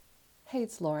Hey,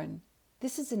 it's Lauren.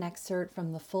 This is an excerpt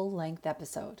from the full-length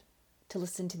episode. To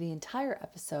listen to the entire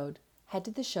episode, head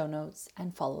to the show notes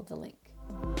and follow the link.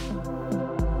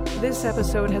 This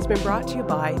episode has been brought to you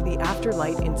by the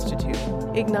Afterlight Institute.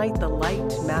 Ignite the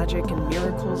light, magic, and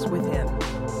miracles within.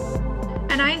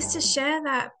 And I used to share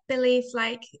that belief,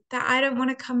 like that I don't want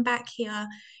to come back here,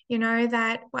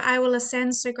 that I will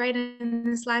ascend so great in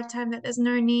this lifetime that there's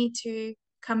no need to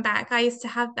come back. I used to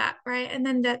have that, right? And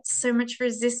then that's so much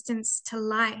resistance to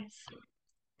life.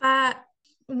 But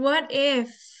what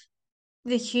if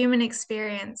the human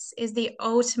experience is the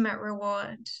ultimate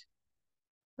reward,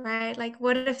 right? Like,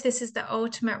 what if this is the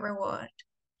ultimate reward?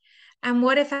 And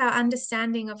what if our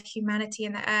understanding of humanity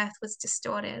and the earth was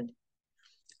distorted?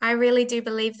 I really do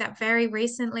believe that very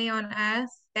recently on Earth,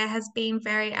 there has been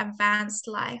very advanced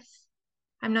life.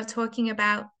 I'm not talking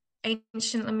about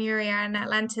ancient Lemuria and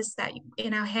Atlantis that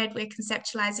in our head we're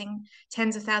conceptualizing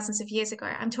tens of thousands of years ago.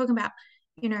 I'm talking about,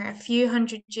 a few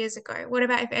hundred years ago. What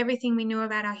about if everything we knew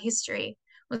about our history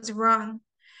was wrong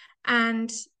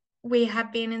and we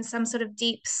have been in some sort of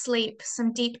deep sleep,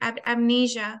 some deep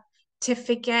amnesia to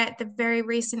forget the very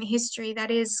recent history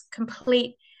that is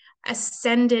complete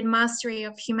ascended mastery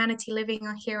of humanity living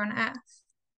here on Earth?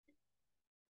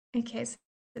 Okay, so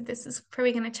this is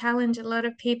probably going to challenge a lot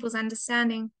of people's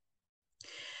understanding.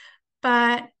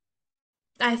 But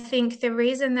I think the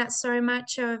reason that so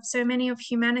many of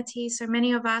humanity, so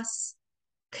many of us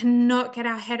cannot get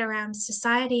our head around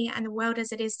society and the world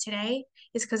as it is today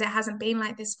is because it hasn't been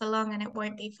like this for long and it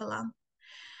won't be for long.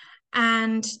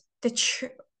 And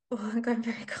I'm going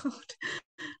very cold.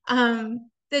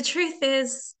 The truth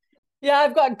is, yeah,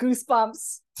 I've got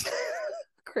goosebumps.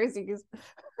 Crazy goosebumps.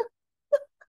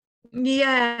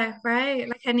 Yeah, right.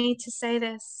 Like I need to say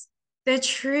this. The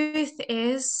truth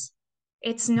is,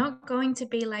 it's not going to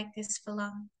be like this for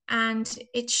long. And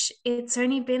it's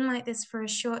only been like this for a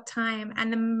short time.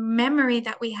 And the memory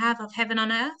that we have of heaven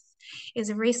on earth is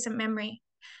a recent memory.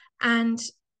 And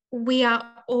we are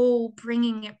all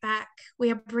bringing it back.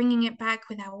 We are bringing it back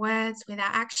with our words, with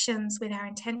our actions, with our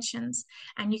intentions.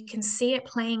 And you can see it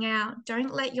playing out.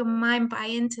 Don't let your mind buy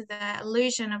into the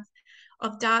illusion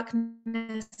of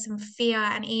darkness and fear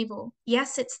and evil.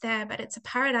 Yes, it's there, but it's a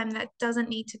paradigm that doesn't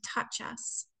need to touch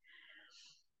us.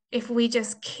 If we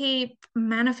just keep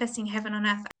manifesting heaven on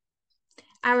earth,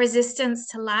 our resistance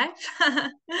to life,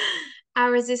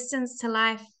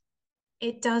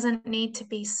 it doesn't need to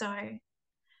be so.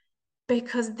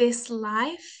 Because this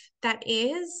life that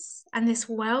is, and this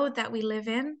world that we live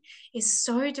in, is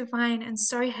so divine and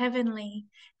so heavenly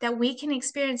that we can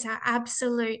experience our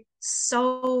absolute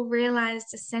soul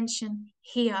realized ascension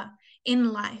here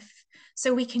in life.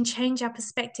 So we can change our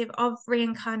perspective of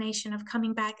reincarnation, of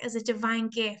coming back as a divine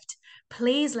gift.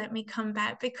 Please let me come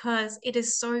back because it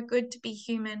is so good to be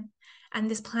human.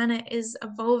 And this planet is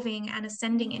evolving and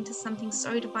ascending into something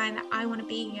so divine that I want to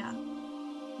be here.